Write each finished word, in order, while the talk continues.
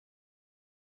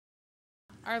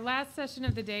Our last session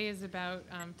of the day is about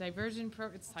diversion.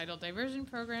 It's titled "Diversion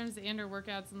Programs and/or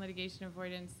Workouts in Litigation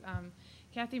Avoidance."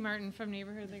 Kathy Martin from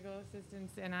Neighborhood Legal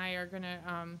Assistance and I are going to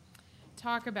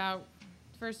talk about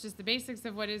first just the basics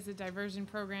of what is a diversion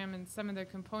program and some of the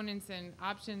components and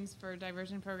options for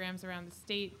diversion programs around the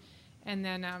state, and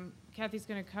then Kathy's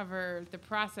going to cover the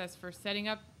process for setting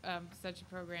up such a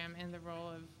program and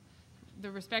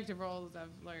the respective roles of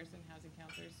lawyers and housing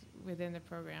counselors within the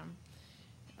program.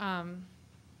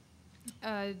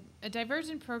 A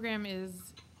diversion program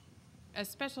is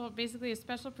basically a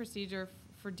special procedure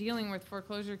for dealing with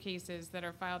foreclosure cases that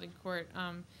are filed in court.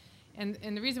 And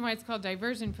the reason why it's called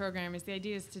diversion program is the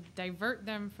idea is to divert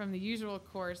them from the usual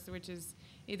course, which is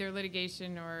either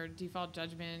litigation or default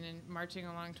judgment and marching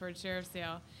along towards sheriff's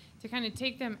sale, to kind of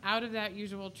take them out of that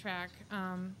usual track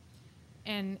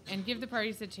and give the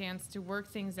parties a chance to work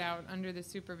things out under the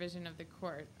supervision of the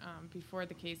court before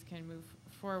the case can move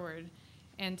forward,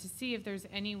 and to see if there's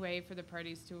any way for the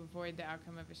parties to avoid the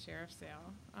outcome of a sheriff's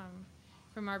sale.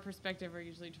 From our perspective, we're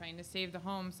usually trying to save the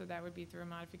home, so that would be through a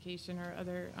modification or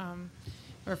other,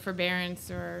 or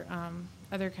forbearance or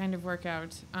other kind of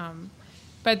workout.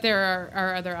 But there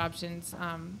are other options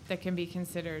that can be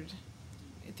considered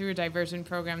through a diversion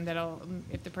program that'll,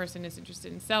 if the person is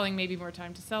interested in selling, maybe more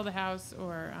time to sell the house,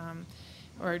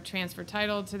 or transfer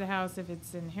title to the house if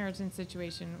it's an inheritance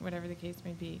situation, whatever the case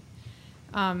may be.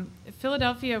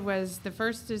 Philadelphia was the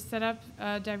first to set up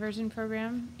a diversion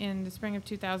program in the spring of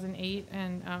 2008,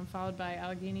 and followed by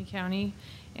Allegheny County.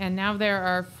 And now there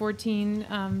are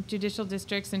 14 judicial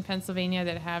districts in Pennsylvania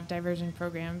that have diversion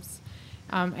programs,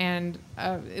 and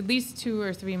at least 2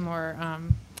 or 3 more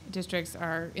districts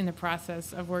are in the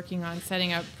process of working on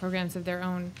setting up programs of their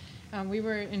own. We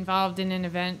were involved in an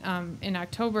event in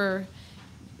October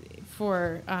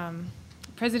for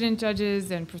president judges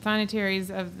and prothonotary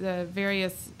of the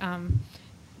various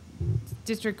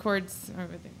district courts,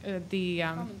 or the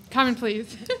common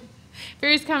pleas,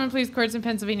 various common pleas courts in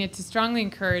Pennsylvania, to strongly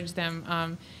encourage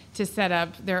them to set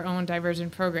up their own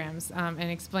diversion programs and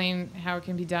explain how it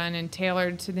can be done and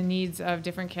tailored to the needs of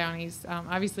different counties.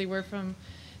 Obviously, we're from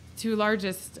 2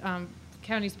 largest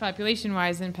counties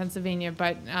population-wise in Pennsylvania,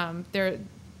 but their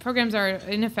programs are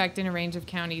in effect in a range of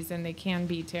counties, and they can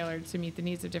be tailored to meet the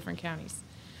needs of different counties.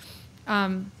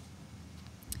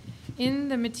 In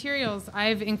the materials,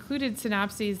 I've included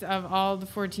synopses of all the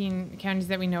 14 counties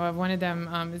that we know of. One of them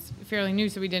is fairly new,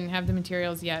 so we didn't have the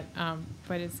materials yet,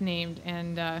 but it's named.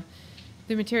 And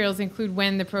the materials include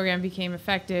when the program became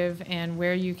effective and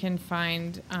where you can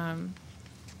find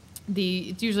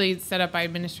it's usually set up by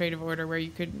administrative order, where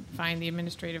you could find the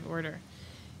administrative order.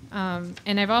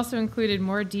 And I've also included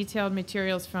more detailed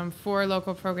materials from 4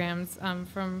 local programs.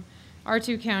 From our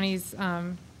 2 counties,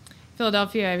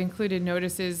 Philadelphia, I've included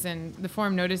notices and the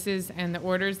form notices and the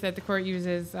orders that the court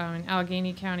uses. In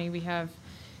Allegheny County, we have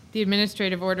the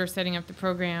administrative order setting up the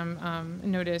program,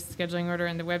 notice, scheduling order,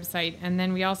 and the website. And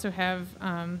then we also have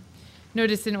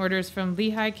notice and orders from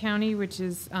Lehigh County, which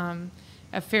is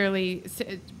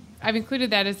I've included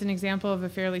that as an example of a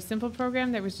fairly simple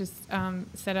program that was just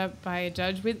set up by a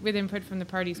judge with input from the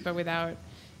parties, but without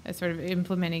a sort of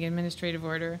implementing administrative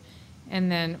order. And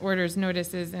then orders,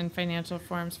 notices, and financial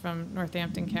forms from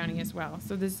Northampton County as well.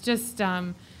 So there's just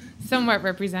somewhat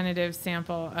representative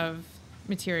sample of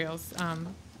materials.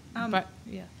 But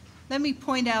yeah. Let me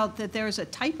point out that there's a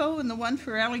typo in the one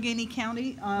for Allegheny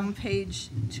County on page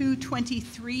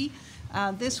 223.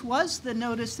 This was the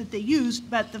notice that they used,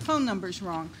 but the phone number's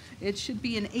wrong. It should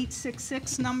be an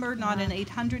 866 number, not an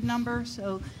 800 number,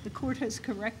 so the court has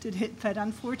corrected it, but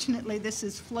unfortunately this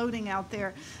is floating out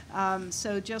there.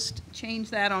 So just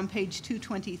change that on page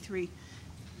 223.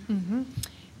 Mm-hmm.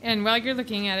 And while you're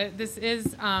looking at it, this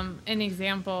is an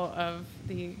example of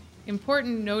the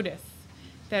important notice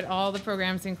that all the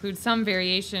programs include some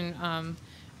variation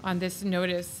on this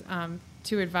notice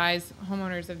to advise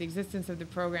homeowners of the existence of the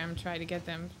program, try to get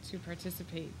them to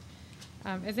participate.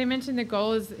 As I mentioned, the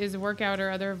goal is a workout or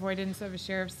other avoidance of a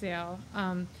sheriff's sale.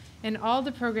 And all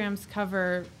the programs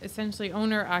cover essentially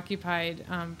owner-occupied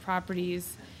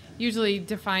properties, usually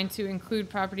defined to include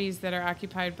properties that are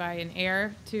occupied by an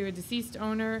heir to a deceased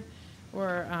owner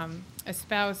or a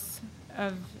spouse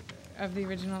of the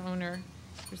original owner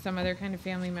or some other kind of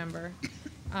family member.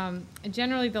 And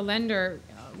generally, the lender,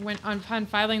 upon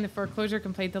filing the foreclosure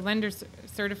complaint, the lender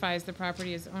certifies the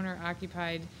property as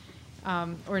owner-occupied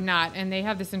or not, and they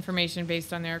have this information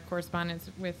based on their correspondence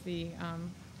with the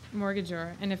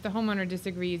mortgagor. And if the homeowner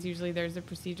disagrees, usually there's a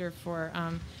procedure for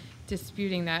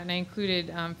disputing that. And I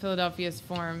included Philadelphia's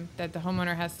form that the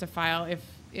homeowner has to file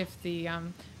if the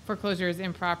foreclosure is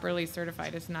improperly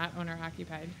certified. It's not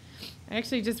owner-occupied. I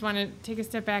actually just want to take a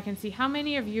step back and see how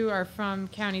many of you are from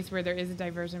counties where there is a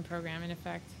diversion program in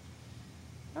effect.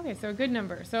 Okay, so a good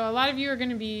number. So a lot of you are going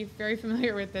to be very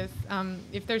familiar with this.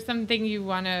 If there's something you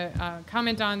want to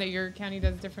comment on that your county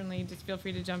does differently, just feel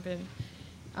free to jump in.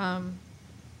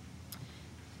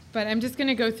 But I'm just going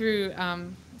to go through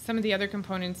some of the other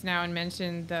components now and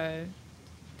mention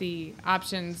the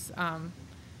options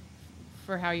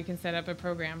for how you can set up a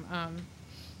program.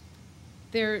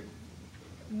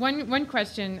 One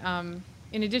question,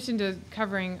 in addition to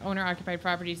covering owner-occupied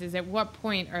properties, is at what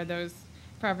point are those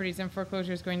properties and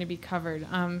foreclosures going to be covered?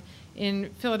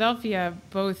 In Philadelphia,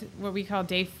 both what we call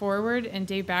day forward and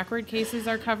day backward cases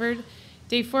are covered.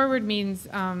 Day forward means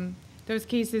those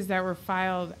cases that were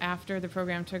filed after the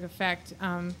program took effect.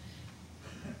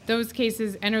 Those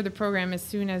cases enter the program as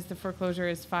soon as the foreclosure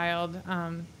is filed,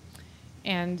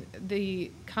 and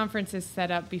the conference is set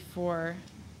up before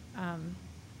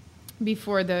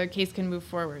the case can move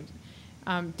forward.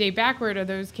 Day backward are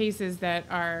those cases that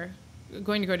are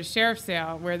going to go to sheriff's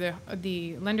sale, where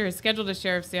the lender has scheduled a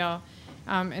sheriff's sale,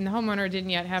 and the homeowner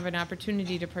didn't yet have an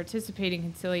opportunity to participate in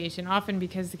conciliation, often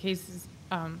because the case is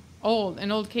an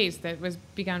old case that was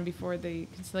begun before the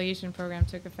conciliation program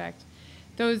took effect.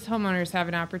 Those homeowners have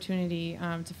an opportunity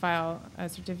to file a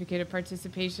certificate of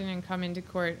participation and come into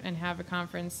court and have a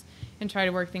conference and try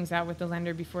to work things out with the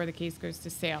lender before the case goes to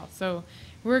sale. So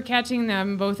we're catching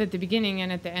them both at the beginning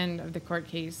and at the end of the court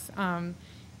case. My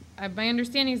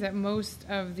understanding is that most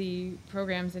of the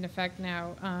programs in effect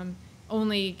now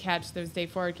only catch those day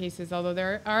forward cases, although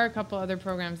there are a couple other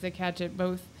programs that catch it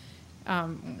both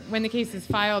when the case is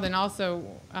filed and also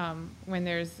when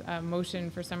there's a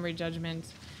motion for summary judgment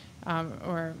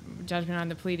or judgment on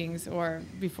the pleadings or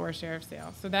before sheriff's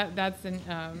sale. So that's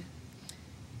an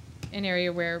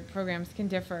area where programs can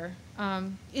differ.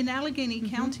 In Allegheny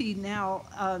County now,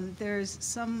 there's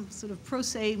some sort of pro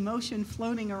se motion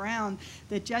floating around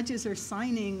that judges are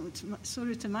signing, sort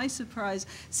of to my surprise,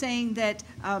 saying that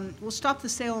we'll stop the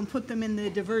sale and put them in the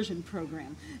diversion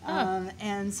program.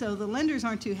 And so the lenders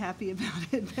aren't too happy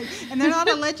about it. And they're not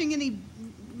alleging any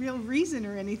real reason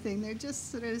or anything. They're just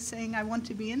sort of saying, I want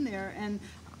to be in there. And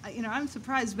I'm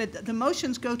surprised, but the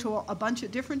motions go to a bunch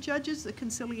of different judges. The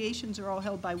conciliations are all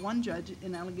held by one judge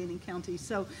in Allegheny County.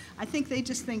 So I think they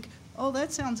just think, oh,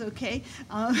 that sounds okay.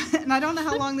 And I don't know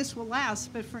how long this will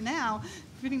last, but for now,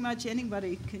 pretty much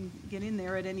anybody can get in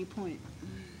there at any point.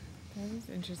 That is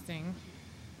interesting.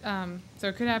 So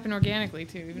it could happen organically,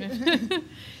 too, even if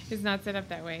it's not set up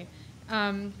that way.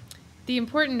 The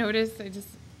important notice, I just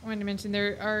wanted to mention,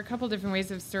 there are a couple different ways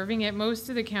of serving it. Most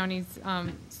of the counties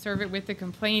serve it with the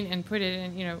complaint and put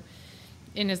it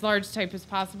in as large type as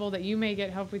possible, that you may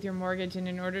get help with your mortgage, and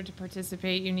in order to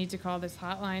participate, you need to call this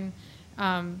hotline.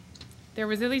 There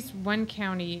was at least one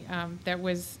county that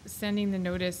was sending the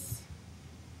notice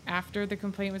after the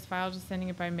complaint was filed, just sending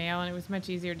it by mail, and it was much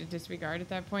easier to disregard at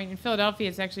that point. In Philadelphia,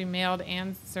 it's actually mailed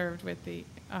and served with the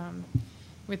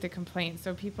complaint,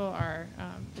 so people are,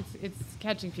 it's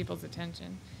catching people's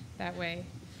attention that way.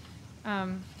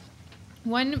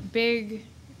 One big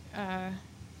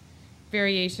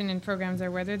variation in programs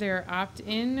are whether they're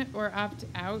opt-in or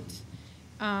opt-out.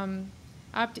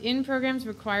 Opt-in programs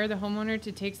require the homeowner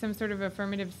to take some sort of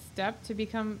affirmative step to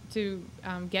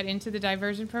get into the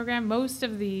diversion program. Most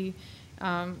of the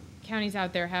counties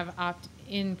out there have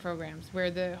opt-in programs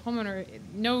where the homeowner,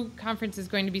 no conference is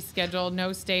going to be scheduled,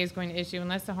 no stay is going to issue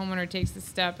unless the homeowner takes the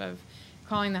step of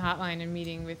calling the hotline and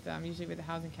meeting with, usually with a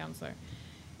housing counselor.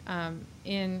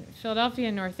 In Philadelphia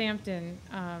and Northampton,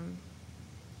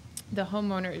 the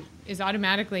homeowner is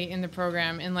automatically in the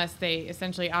program unless they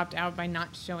essentially opt out by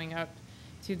not showing up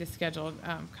to the scheduled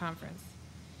conference.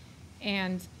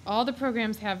 And all the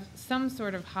programs have some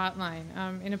sort of hotline.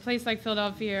 In a place like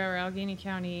Philadelphia or Allegheny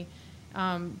County,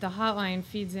 the hotline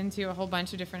feeds into a whole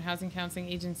bunch of different housing counseling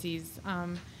agencies.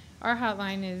 Our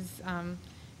hotline is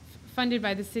funded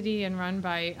by the city and run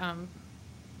by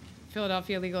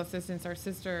Philadelphia Legal Assistance, our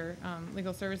sister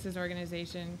legal services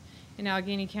organization. In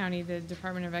Allegheny County, the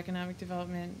Department of Economic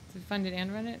Development funded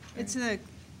and run it? It's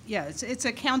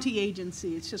a county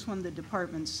agency. It's just one of the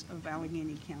departments of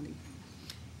Allegheny County.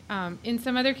 In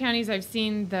some other counties, I've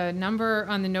seen the number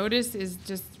on the notice is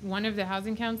just one of the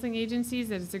housing counseling agencies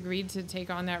that has agreed to take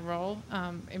on that role.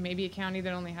 It may be a county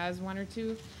that only has one or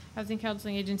two housing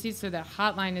counseling agencies, so the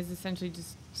hotline is essentially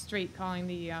just straight calling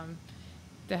the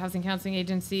housing counseling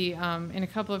agency. In a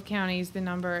couple of counties, the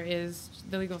number is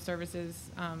the legal services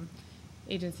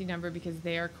agency number because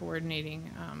they are coordinating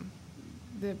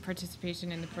the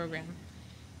participation in the program.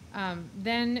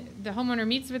 Then the homeowner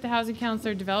meets with the housing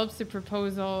counselor, develops a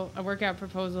proposal, a workout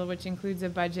proposal, which includes a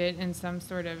budget and some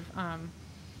sort of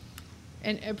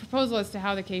and a proposal as to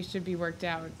how the case should be worked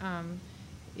out.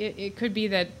 It could be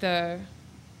that the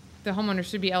homeowner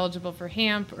should be eligible for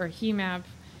HAMP or HEMAP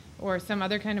or some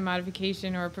other kind of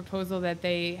modification, or a proposal that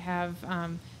they have,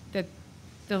 that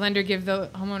the lender give the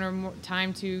homeowner more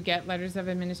time to get letters of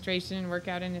administration and work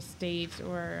out an estate,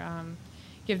 or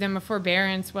give them a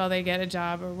forbearance while they get a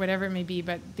job, or whatever it may be.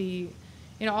 But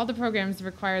all the programs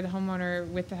require the homeowner,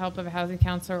 with the help of a housing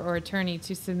counselor or attorney,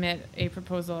 to submit a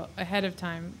proposal ahead of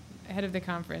time, ahead of the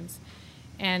conference,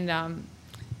 and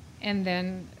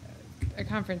then a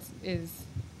conference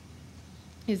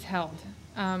is held.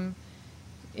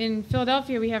 In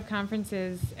Philadelphia, we have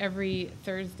conferences every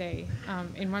Thursday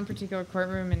in one particular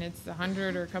courtroom, and it's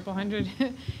 100 or a couple hundred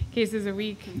cases a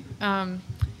week.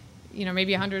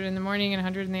 Maybe 100 in the morning and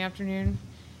 100 in the afternoon.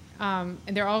 And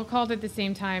they're all called at the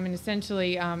same time, and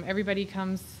essentially everybody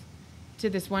comes to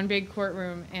this one big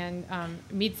courtroom and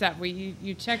meets up.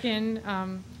 You check in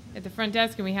at the front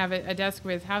desk, and we have a desk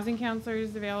with housing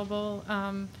counselors available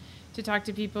to talk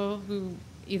to people who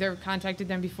either contacted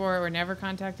them before or never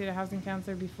contacted a housing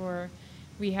counselor before.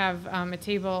 We have a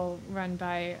table run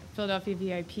by Philadelphia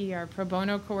VIP, our pro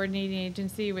bono coordinating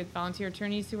agency, with volunteer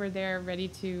attorneys who are there ready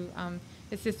to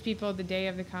assist people the day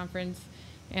of the conference.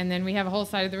 And then we have a whole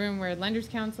side of the room where Lenders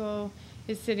Council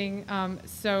is sitting.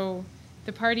 So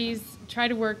the parties try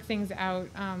to work things out,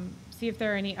 see if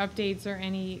there are any updates or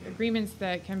any agreements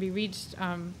that can be reached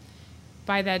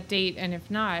by that date, and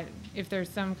if not, if there's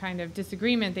some kind of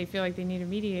disagreement, they feel like they need a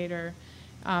mediator.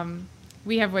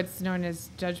 We have what's known as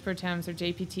judge pro tems, or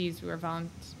JPTs, who are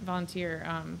volunteer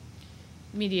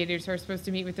mediators who are supposed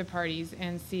to meet with the parties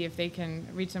and see if they can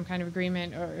reach some kind of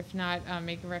agreement, or if not,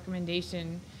 make a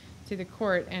recommendation to the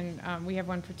court. And we have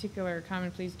one particular common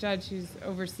pleas judge who's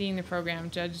overseeing the program,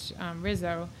 Judge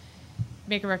Rizzo,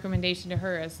 make a recommendation to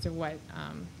her as to what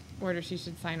order she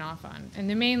should sign off on. And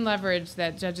the main leverage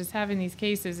that judges have in these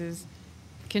cases is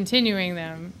continuing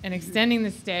them and extending the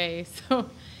stay,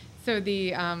 so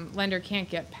the lender can't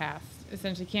get past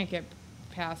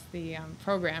the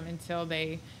program until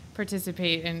they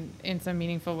participate in some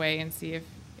meaningful way and see if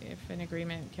an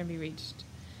agreement can be reached.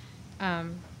 I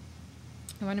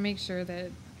want to make sure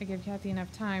that I give Kathy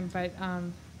enough time, but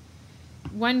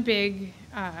one big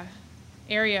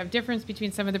area of difference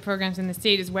between some of the programs in the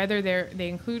state is whether they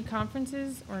include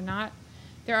conferences or not.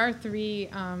 There are 3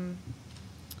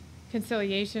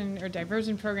 conciliation or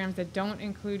diversion programs that don't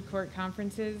include court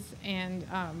conferences, and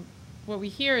what we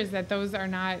hear is that those are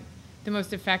not the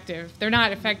most effective. They're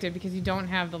not effective because you don't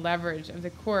have the leverage of the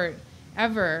court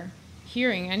ever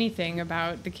hearing anything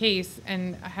about the case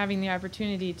and having the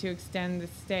opportunity to extend the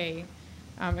stay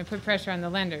and put pressure on the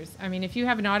lenders. I mean, if you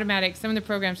have an automatic, some of the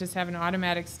programs just have an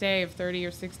automatic stay of 30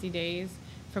 or 60 days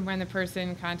from when the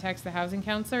person contacts the housing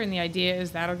counselor, and the idea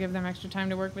is that'll give them extra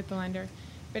time to work with the lender.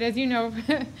 But as you know,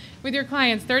 with your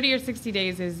clients, 30 or 60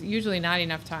 days is usually not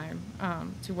enough time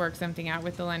to work something out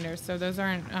with the lender. So those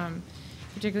aren't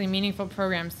particularly meaningful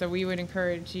programs. So we would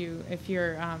encourage you, if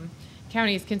your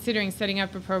county is considering setting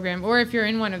up a program, or if you're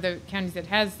in one of the counties that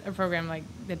has a program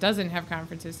that doesn't have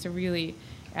conferences, to really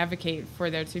advocate for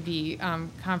there to be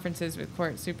conferences with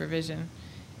court supervision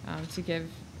to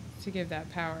give that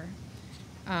power.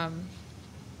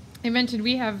 I mentioned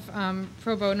we have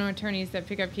pro bono attorneys that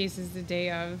pick up cases the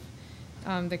day of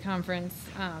the conference.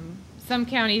 Some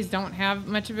counties don't have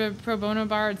much of a pro bono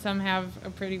bar, and some have a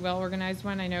pretty well-organized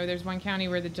one. I know there's one county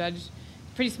where the judge,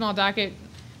 pretty small docket,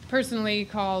 personally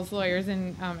calls lawyers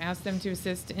and asks them to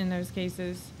assist in those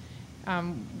cases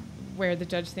where the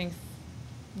judge thinks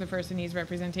the person needs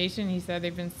representation. He said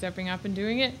they've been stepping up and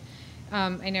doing it.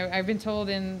 I know I've been told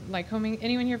in Lycoming,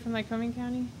 anyone here from Lycoming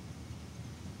County?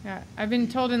 Yeah, I've been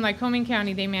told in Lycoming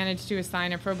County they managed to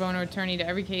assign a pro bono attorney to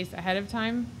every case ahead of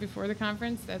time before the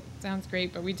conference. That sounds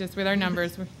great, but we just, with our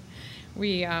numbers,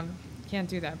 we can't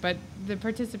do that. But the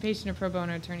participation of pro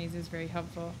bono attorneys is very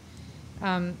helpful.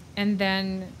 And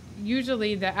then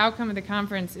usually the outcome of the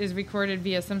conference is recorded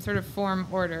via some sort of form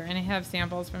order, and I have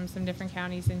samples from some different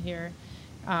counties in here.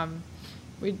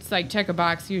 It's like check a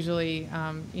box usually,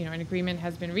 an agreement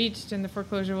has been reached and the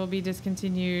foreclosure will be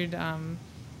discontinued.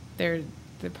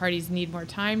 The parties need more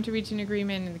time to reach an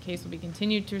agreement and the case will be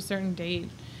continued to a certain date.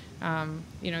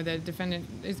 The defendant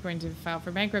is going to file for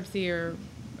bankruptcy or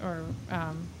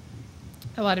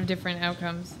a lot of different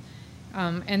outcomes.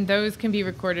 And those can be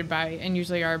recorded by, and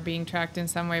usually are being tracked in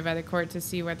some way by the court to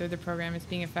see whether the program is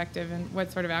being effective and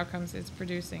what sort of outcomes it's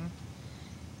producing.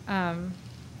 And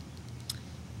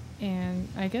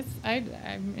I guess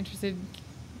I'm interested,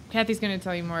 Kathy's going to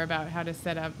tell you more about how to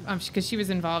set up, because she was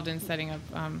involved in setting up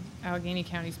Allegheny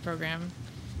County's program,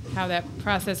 how that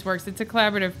process works. It's a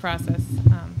collaborative process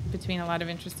between a lot of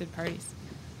interested parties.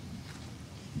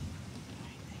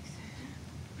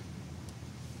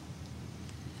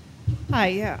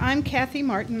 Hi, I'm Kathy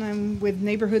Martin. I'm with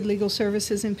Neighborhood Legal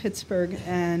Services in Pittsburgh,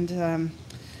 and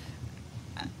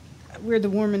we're the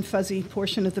warm and fuzzy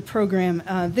portion of the program.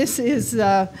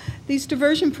 These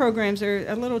diversion programs are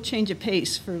a little change of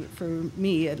pace for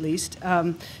me, at least,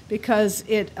 because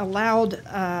it allowed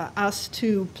us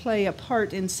to play a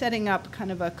part in setting up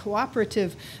kind of a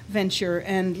cooperative venture,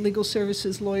 and legal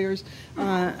services lawyers.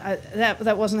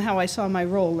 That wasn't how I saw my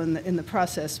role in the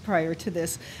process prior to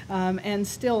this, and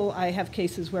still I have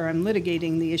cases where I'm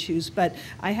litigating the issues. But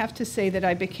I have to say that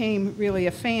I became really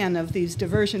a fan of these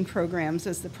diversion programs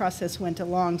as the process went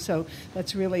along. So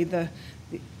that's really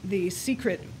the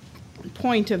secret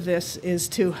point of this, is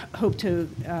to hope to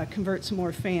convert some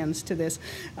more fans to this.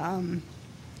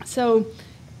 So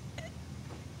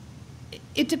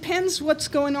it depends what's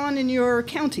going on in your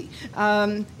county.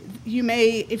 You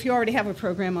may, if you already have a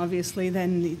program, obviously,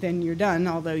 then you're done,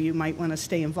 although you might want to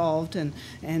stay involved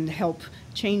and help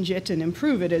change it and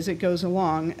improve it as it goes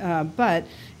along. But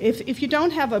if you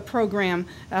don't have a program,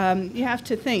 you have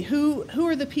to think, who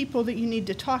are the people that you need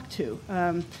to talk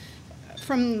to?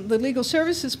 From the legal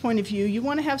services point of view, you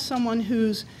want to have someone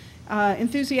who's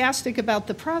enthusiastic about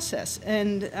the process.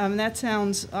 And that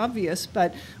sounds obvious,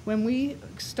 but when we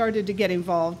started to get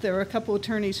involved, there were a couple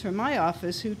attorneys from my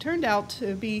office who turned out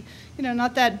to be,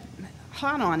 not that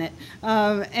hot on it.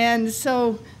 And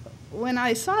so when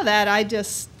I saw that, I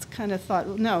just kind of thought,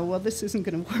 no, well, this isn't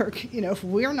going to work. If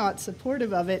we're not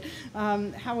supportive of it,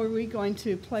 how are we going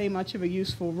to play much of a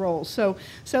useful role? So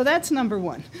that's number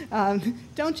one.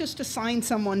 Don't just assign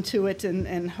someone to it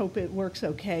and hope it works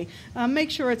okay.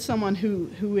 Make sure it's someone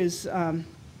who is,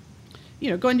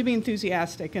 going to be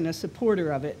enthusiastic and a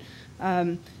supporter of it.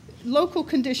 Local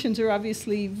conditions are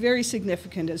obviously very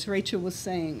significant, as Rachel was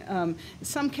saying.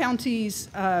 Some counties,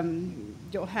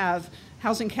 you'll have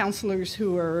housing counselors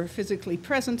who are physically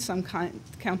present. Some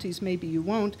counties maybe you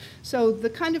won't. So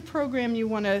the kind of program you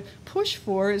want to push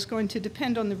for is going to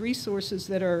depend on the resources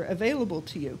that are available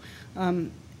to you.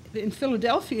 In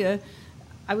Philadelphia,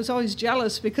 I was always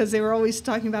jealous because they were always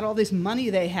talking about all this money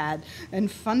they had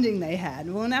and funding they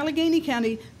had. Well, in Allegheny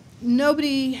County,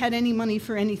 nobody had any money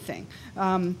for anything.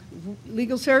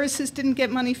 Legal services didn't get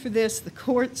money for this. The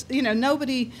courts,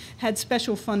 nobody had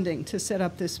special funding to set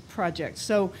up this project.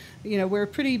 So, we're a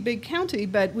pretty big county,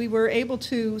 but we were able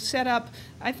to set up,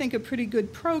 I think, a pretty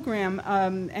good program,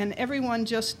 and everyone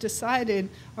just decided,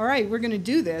 all right, we're going to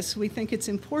do this. We think it's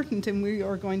important, and we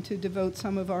are going to devote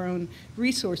some of our own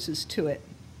resources to it.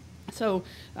 So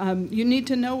you need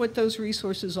to know what those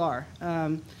resources are.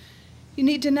 You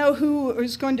need to know who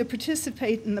is going to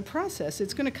participate in the process.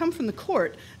 It's going to come from the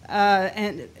court,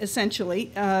 and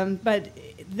essentially, but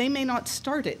they may not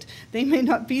start it. They may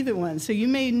not be the one. So you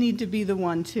may need to be the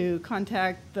one to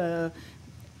contact a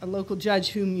local judge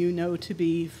whom you know to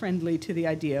be friendly to the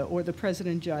idea, or the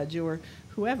president judge, or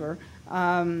whoever,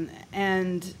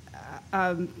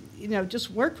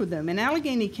 just work with them. In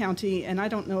Allegheny County, and I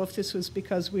don't know if this was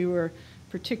because we were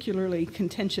particularly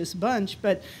contentious bunch,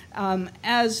 but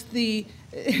as the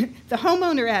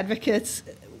homeowner advocates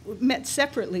met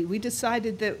separately, we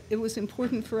decided that it was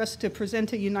important for us to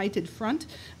present a united front,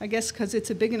 I guess because it's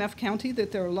a big enough county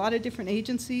that there are a lot of different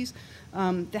agencies.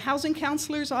 The housing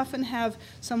counselors often have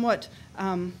somewhat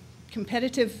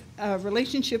competitive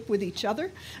relationship with each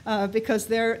other because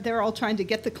they're all trying to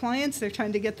get the clients, they're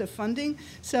trying to get the funding.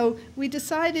 So we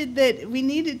decided that we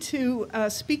needed to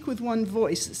speak with one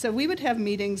voice. So we would have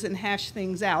meetings and hash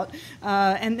things out,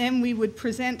 and then we would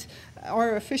present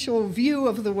our official view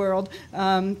of the world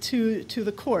to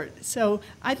the court. So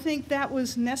I think that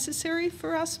was necessary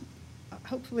for us.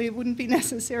 Hopefully it wouldn't be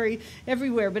necessary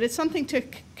everywhere, but it's something to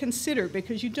consider,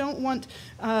 because you don't want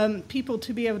people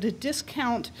to be able to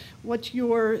discount what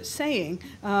you're saying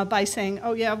by saying,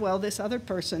 oh yeah, well, this other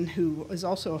person who is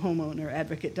also a homeowner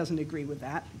advocate doesn't agree with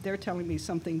that. They're telling me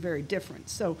something very different.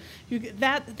 So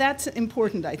that's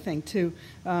important, I think, to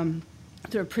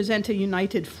present a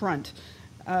united front.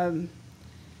 I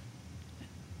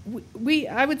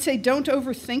would say don't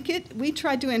overthink it. We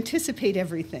tried to anticipate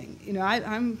everything.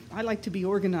 I like to be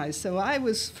organized, so I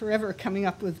was forever coming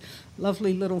up with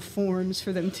lovely little forms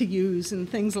for them to use and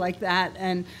things like that.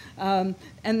 And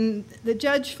the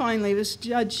judge finally, it was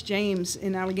Judge James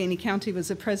in Allegheny County, was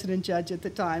the president judge at the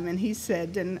time, and he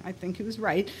said, and I think he was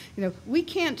right, we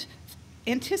can't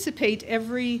anticipate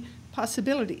every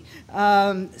possibility.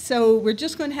 So we're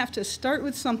just going to have to start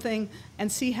with something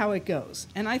and see how it goes.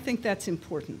 And I think that's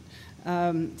important.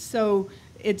 So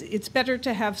it's better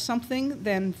to have something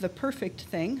than the perfect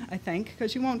thing, I think,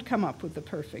 because you won't come up with the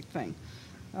perfect thing.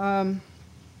 One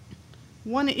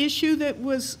issue that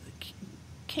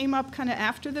came up kind of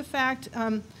after the fact,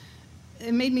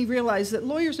 it made me realize that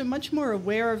lawyers are much more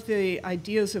aware of the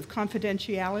ideas of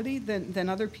confidentiality than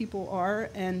other people are,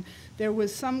 and there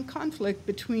was some conflict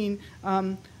between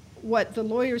what the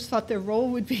lawyers thought their role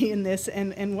would be in this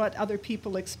and what other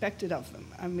people expected of them.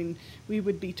 I mean, we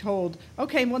would be told,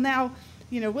 okay, well now,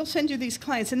 we'll send you these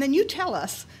clients, and then you tell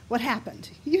us what happened.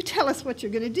 You tell us what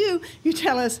you're going to do. You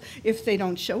tell us if they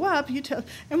don't show up.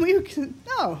 And we were,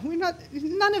 no, we're not,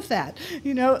 none of that.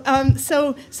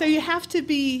 So you have to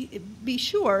be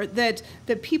sure that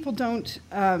people don't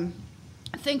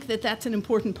think that that's an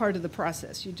important part of the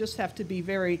process. You just have to be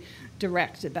very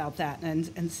direct about that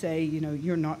and say,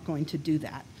 you're not going to do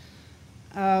that.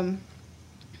 One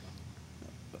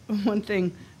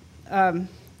thing.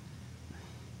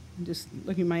 I'm just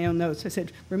looking at my own notes. I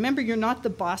said, remember, you're not the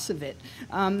boss of it.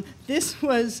 This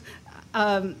was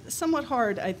somewhat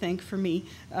hard, I think, for me,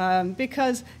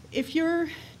 because if you're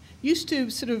used to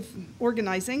sort of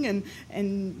organizing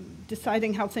and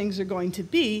deciding how things are going to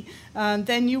be,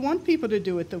 then you want people to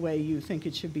do it the way you think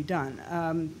it should be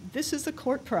done. This is a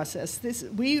court process.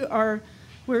 We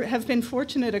have been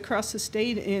fortunate across the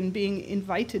state in being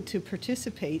invited to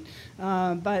participate,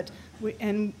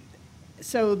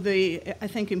 so I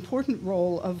think, important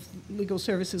role of legal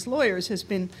services lawyers has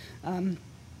been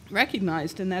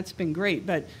recognized, and that's been great.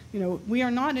 But we are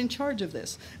not in charge of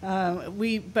this.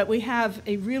 But we have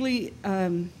a really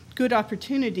good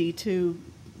opportunity to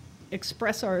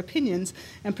express our opinions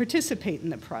and participate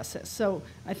in the process. So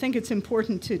I think it's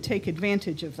important to take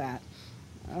advantage of that.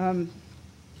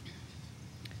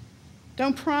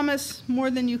 Don't promise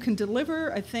more than you can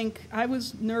deliver. I think I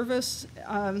was nervous.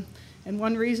 And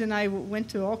one reason I went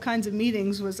to all kinds of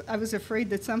meetings was I was afraid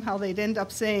that somehow they'd end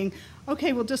up saying,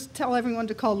 okay, we'll just tell everyone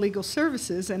to call legal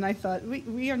services. And I thought,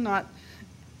 we are not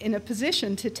in a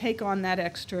position to take on that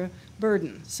extra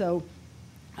burden. So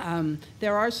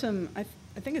there are some, I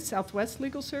think it's Southwest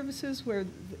Legal Services, where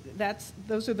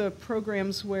those are the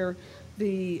programs where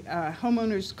the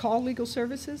homeowners call legal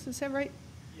services. Is that right?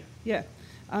 Yeah.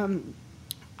 Yeah.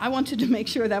 I wanted to make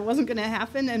sure that wasn't going to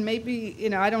happen, and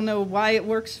maybe, I don't know why it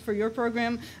works for your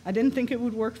program. I didn't think it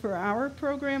would work for our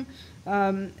program.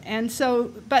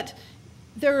 But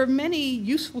there are many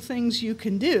useful things you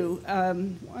can do.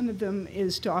 One of them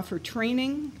is to offer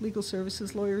training. Legal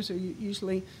services lawyers are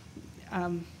usually,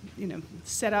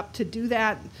 set up to do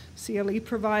that. CLE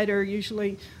provider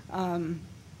usually.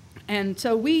 And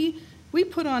so we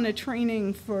put on a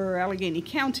training for Allegheny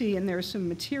County, and there are some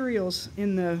materials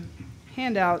in the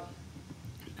handout.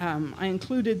 I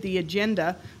included the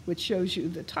agenda, which shows you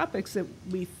the topics that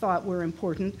we thought were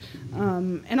important,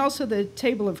 and also the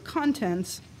table of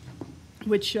contents,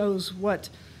 which shows what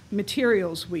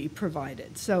materials we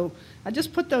provided. So I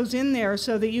just put those in there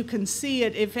so that you can see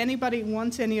it. If anybody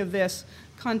wants any of this,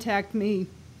 contact me.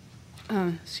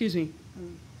 Excuse me.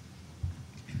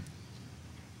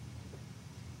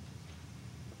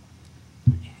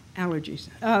 Allergies.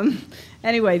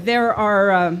 Anyway, there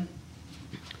are...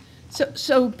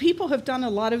 So people have done a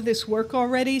lot of this work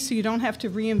already, so you don't have to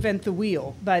reinvent the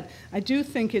wheel. But I do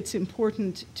think it's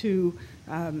important to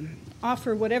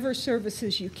offer whatever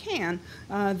services you can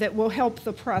that will help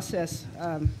the process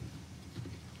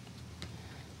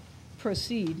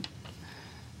proceed.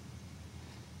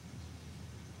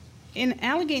 In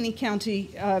Allegheny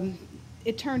County,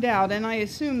 it turned out, and I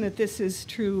assume that this is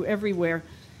true everywhere,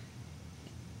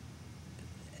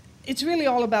 it's really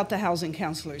all about the housing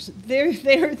counselors. They're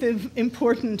the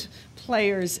important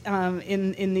players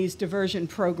in these diversion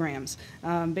programs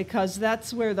because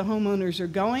that's where the homeowners are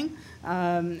going.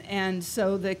 And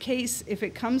so the case, if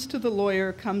it comes to the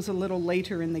lawyer, comes a little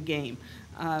later in the game.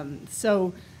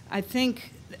 So I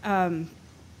think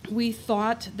we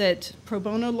thought that pro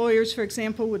bono lawyers, for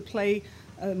example, would play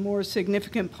a more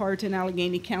significant part in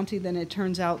Allegheny County than it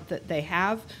turns out that they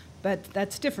have. But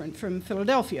that's different from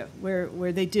Philadelphia,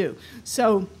 where they do.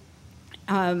 So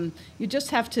you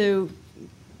just have to,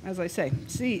 as I say,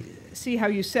 see how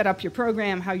you set up your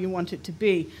program, how you want it to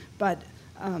be. But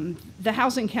the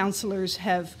housing counselors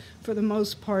have, for the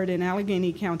most part in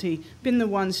Allegheny County, been the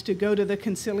ones to go to the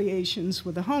conciliations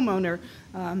with the homeowner.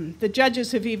 The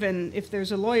judges have even, if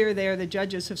there's a lawyer there, the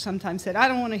judges have sometimes said, I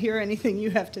don't want to hear anything you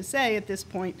have to say at this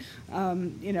point.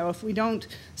 If we don't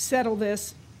settle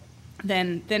this,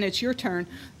 then it's your turn.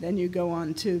 Then you go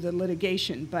on to the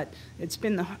litigation. But it's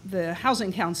been the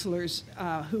housing counselors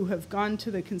who have gone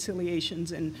to the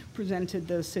conciliations and presented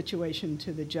the situation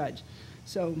to the judge.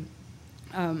 So,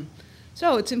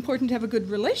 so it's important to have a good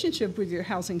relationship with your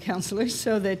housing counselors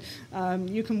so that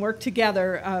you can work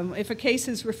together. If a case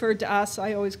is referred to us,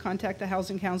 I always contact the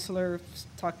housing counselor,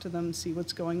 talk to them, see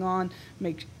what's going on,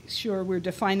 make sure we're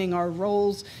defining our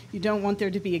roles. You don't want there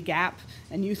to be a gap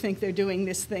and you think they're doing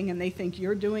this thing and they think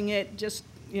you're doing it. Just,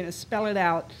 you know, spell it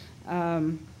out.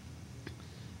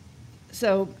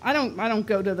 So I don't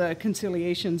go to the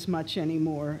conciliations much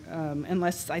anymore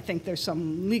unless I think there's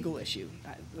some legal issue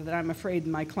that I'm afraid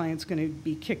my client's going to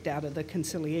be kicked out of the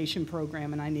conciliation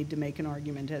program and I need to make an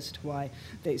argument as to why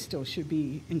they still should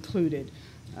be included.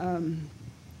 And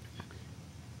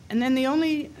then the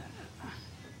only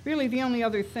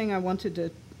other thing I wanted to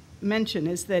mention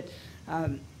is that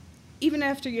even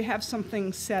after you have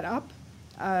something set up,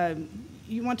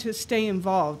 you want to stay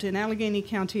involved. In Allegheny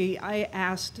County, I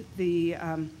asked the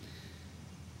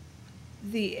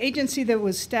agency that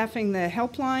was staffing the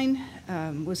helpline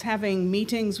was having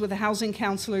meetings with the housing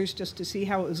counselors just to see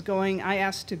how it was going. I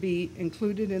asked to be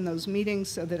included in those meetings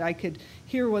so that I could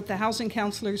hear what the housing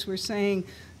counselors were saying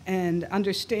and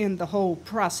understand the whole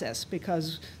process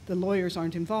because the lawyers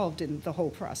aren't involved in the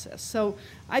whole process. So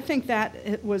I think that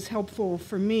it was helpful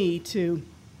for me to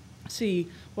see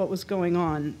what was going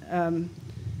on.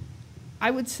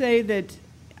 I would say that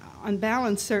on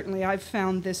balance, certainly, I've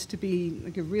found this to be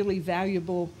like a really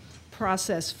valuable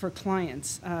process for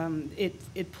clients.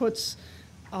 It puts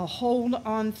a hold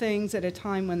on things at a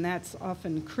time when that's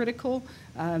often critical.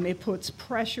 It puts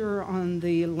pressure on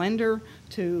the lender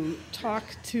to talk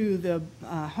to the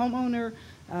homeowner,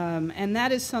 and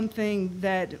that is something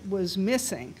that was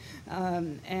missing.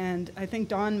 And I think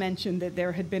Dawn mentioned that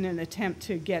there had been an attempt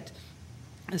to get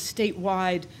a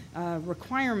statewide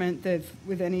requirement that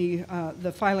with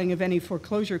the filing of any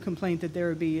foreclosure complaint that there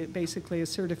would be basically a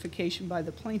certification by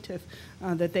the plaintiff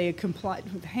that they had complied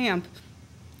with HAMP.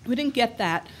 We didn't get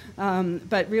that,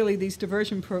 but really these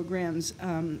diversion programs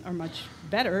are much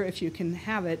better if you can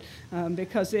have it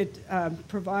because it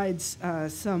provides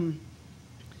some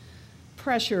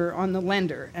pressure on the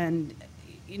lender. And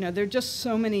you know, there are just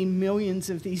so many millions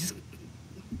of these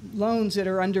loans that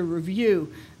are under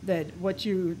review that what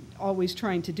you're always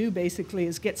trying to do basically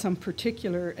is get some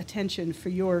particular attention for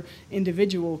your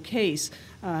individual case,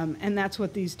 and that's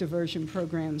what these diversion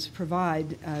programs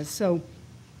provide. So,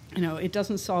 you know, it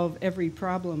doesn't solve every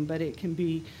problem, but it can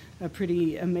be a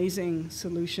pretty amazing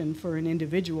solution for an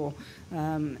individual,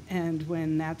 and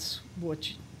when that's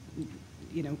what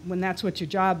when that's what your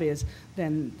job is,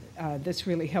 then this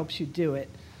really helps you do it.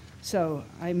 So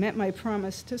I met my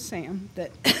promise to Sam that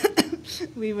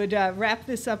we would wrap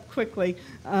this up quickly.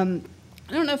 I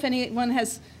don't know if anyone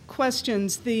has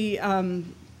questions. Rachel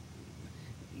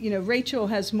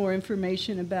has more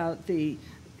information about the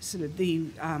sort of the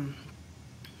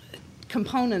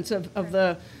components of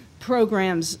the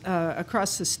programs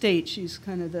across the state. She's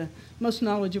kind of the most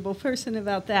knowledgeable person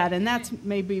about that, and that's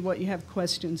maybe what you have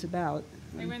questions about.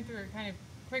 I went through it kind of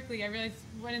quickly. I realized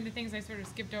one of the things I sort of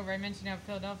skipped over, I mentioned how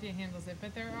Philadelphia handles it,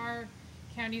 but there are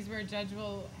counties where a judge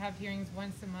will have hearings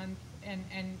once a month,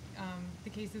 and the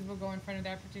cases will go in front of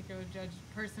that particular judge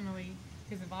personally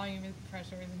because the volume of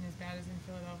pressure isn't as bad as in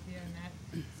Philadelphia, and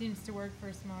that seems to work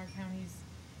for smaller counties.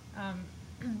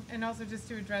 And also just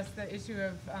to address the issue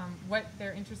of what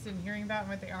they're interested in hearing about and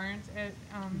what they aren't at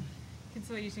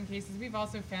conciliation cases, we've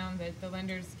also found that the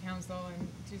Lenders Council and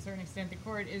to a certain extent the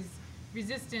court is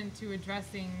resistant to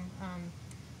addressing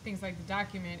things like the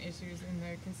document issues in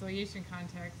the conciliation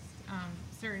context.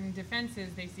 Certain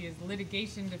defenses they see as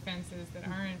litigation defenses that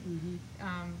aren't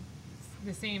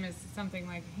the same as something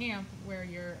like HAMP, where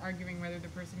you're arguing whether the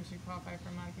person should qualify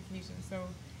for modification. So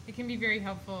it can be very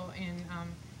helpful in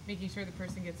making sure the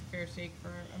person gets a fair shake for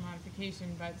a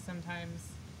modification, but sometimes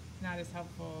not as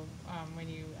helpful when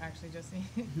you actually just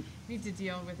need to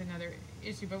deal with another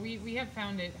issue. But we have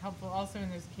found it helpful also in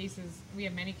those cases. We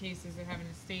have many cases that have an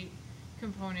estate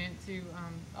component to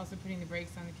also putting the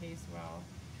brakes on the case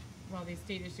while the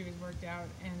estate issue is worked out.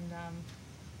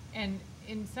 And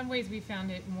in some ways we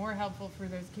found it more helpful for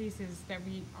those cases that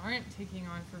we aren't taking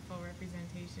on for full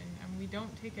representation. And we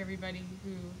don't take everybody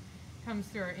who comes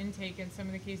through our intake, and some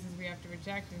of the cases we have to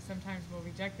reject, and sometimes we'll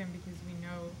reject them because we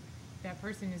know that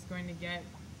person is going to get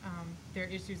their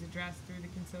issues addressed through the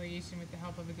conciliation with the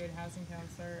help of a good housing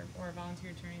counselor or a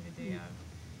volunteer attorney the day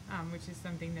of, which is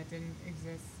something that didn't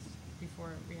exist before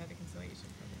we had the conciliation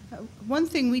program. One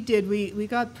thing we did, we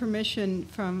got permission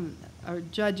from our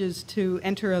judges to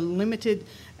enter a limited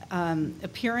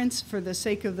appearance for the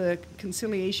sake of the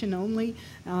conciliation only.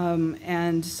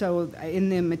 And so in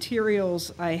the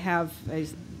materials, I have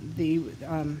the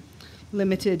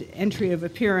limited entry of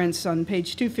appearance on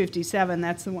page 257.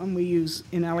 That's the one we use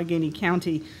in Allegheny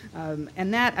County.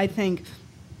 And that, I think,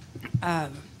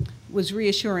 was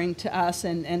reassuring to us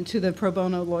and to the pro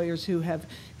bono lawyers who have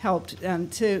helped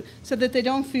so that they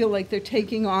don't feel like they're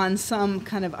taking on some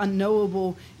kind of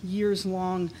unknowable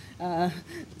years-long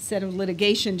set of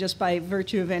litigation just by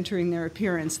virtue of entering their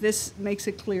appearance. This makes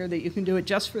it clear that you can do it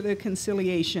just for the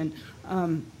conciliation.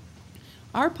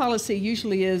 Our policy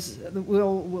usually is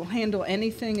we'll handle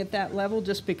anything at that level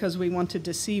just because we wanted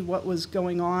to see what was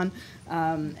going on,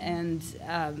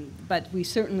 but we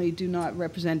certainly do not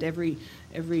represent every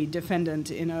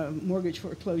defendant in a mortgage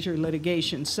foreclosure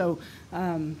litigation. So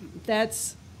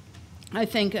that's, I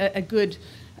think, a good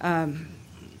kind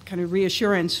of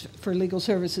reassurance for legal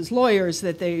services lawyers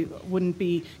that they wouldn't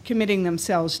be committing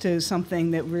themselves to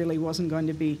something that really wasn't going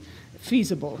to be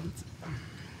feasible.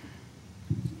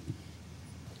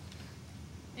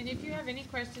 And if you have any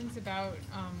questions about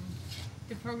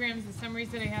the programs, the summaries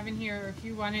that I have in here, or if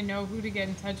you want to know who to get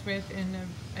in touch with in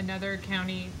another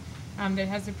county that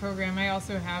has a program, I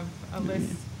also have a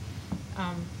list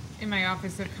in my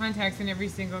office of contacts in every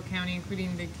single county,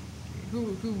 including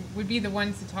who would be the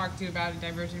ones to talk to about a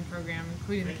diversion program,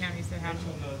 including the counties that have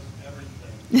them. Knows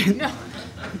everything. No,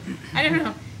 I don't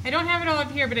know. I don't have it all up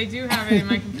here, but I do have it in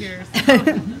my computer. So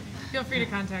feel free to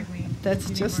contact me. That's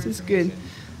just as good.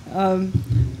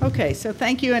 Okay, so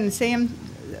thank you. And Sam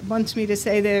wants me to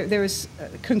say there's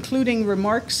concluding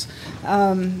remarks.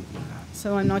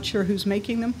 So I'm not sure who's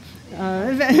making them.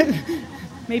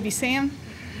 Maybe Sam?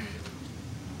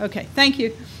 Okay, thank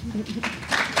you.